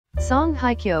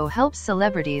Songhyekyo helps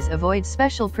celebrities avoid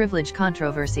special privilege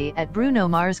controversy at Bruno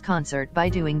Mars concert by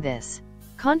doing this.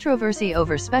 Controversy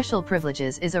over special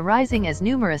privileges is arising as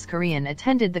numerous Koreans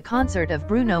attended the concert of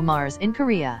Bruno Mars in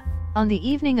Korea. On the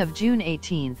evening of June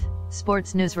 18,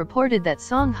 Sports News reported that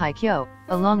Songhyekyo,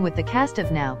 along with the cast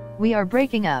of Now, We Are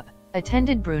Breaking Up,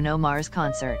 attended Bruno Mars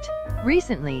concert.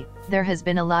 Recently, there has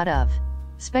been a lot of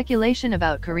speculation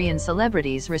about Korean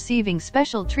celebrities receiving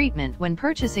special treatment when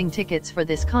purchasing tickets for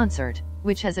this concert,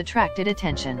 which has attracted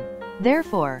attention.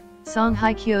 Therefore,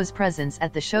 Songhyekyo's presence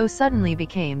at the show suddenly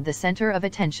became the center of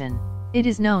attention. It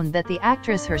is known that the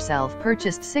actress herself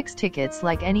purchased 6 tickets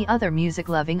like any other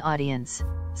music-loving audience.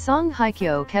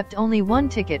 Songhyekyo kept only 1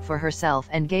 ticket for herself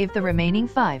and gave the remaining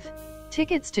 5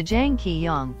 tickets to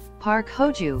jangkiyong, Park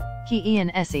Hoju,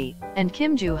 Hye and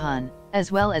Kim Joo-hun,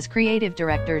 as well as creative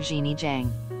director Jeannie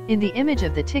Jang. In the image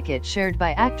of the ticket shared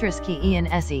by actress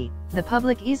Hye, the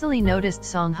public easily noticed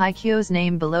Songhyekyo's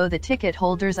name below the ticket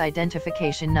holder's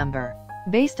identification number.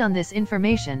 Based on this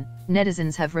information,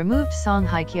 netizens have removed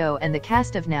Songhyekyo and the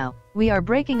cast of Now, We Are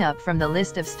Breaking Up from the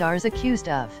list of stars accused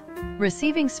of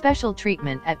receiving special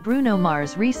treatment at Bruno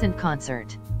Mars' recent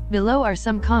concert. Below are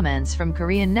some comments from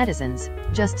Korean netizens.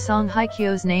 Just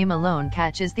Songhyekyo's name alone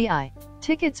catches the eye.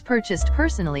 Tickets purchased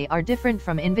personally are different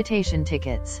from invitation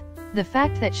tickets. The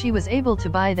fact that she was able to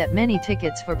buy that many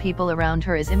tickets for people around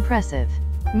her is impressive.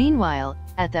 Meanwhile,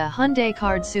 at the Hyundai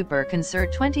Card Super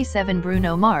Concert 27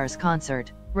 Bruno Mars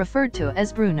concert, referred to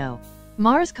as Bruno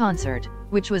Mars concert,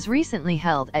 which was recently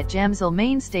held at Jamsil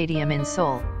Main Stadium in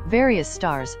Seoul, various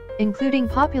stars, including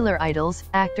popular idols,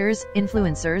 actors,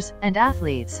 influencers, and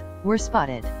athletes, were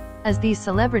spotted. As these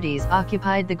celebrities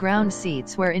occupied the ground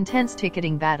seats where intense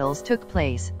ticketing battles took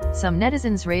place, some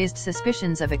netizens raised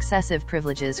suspicions of excessive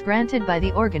privileges granted by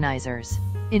the organizers.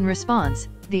 In response,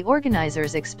 the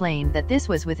organizers explained that this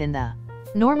was within the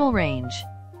normal range.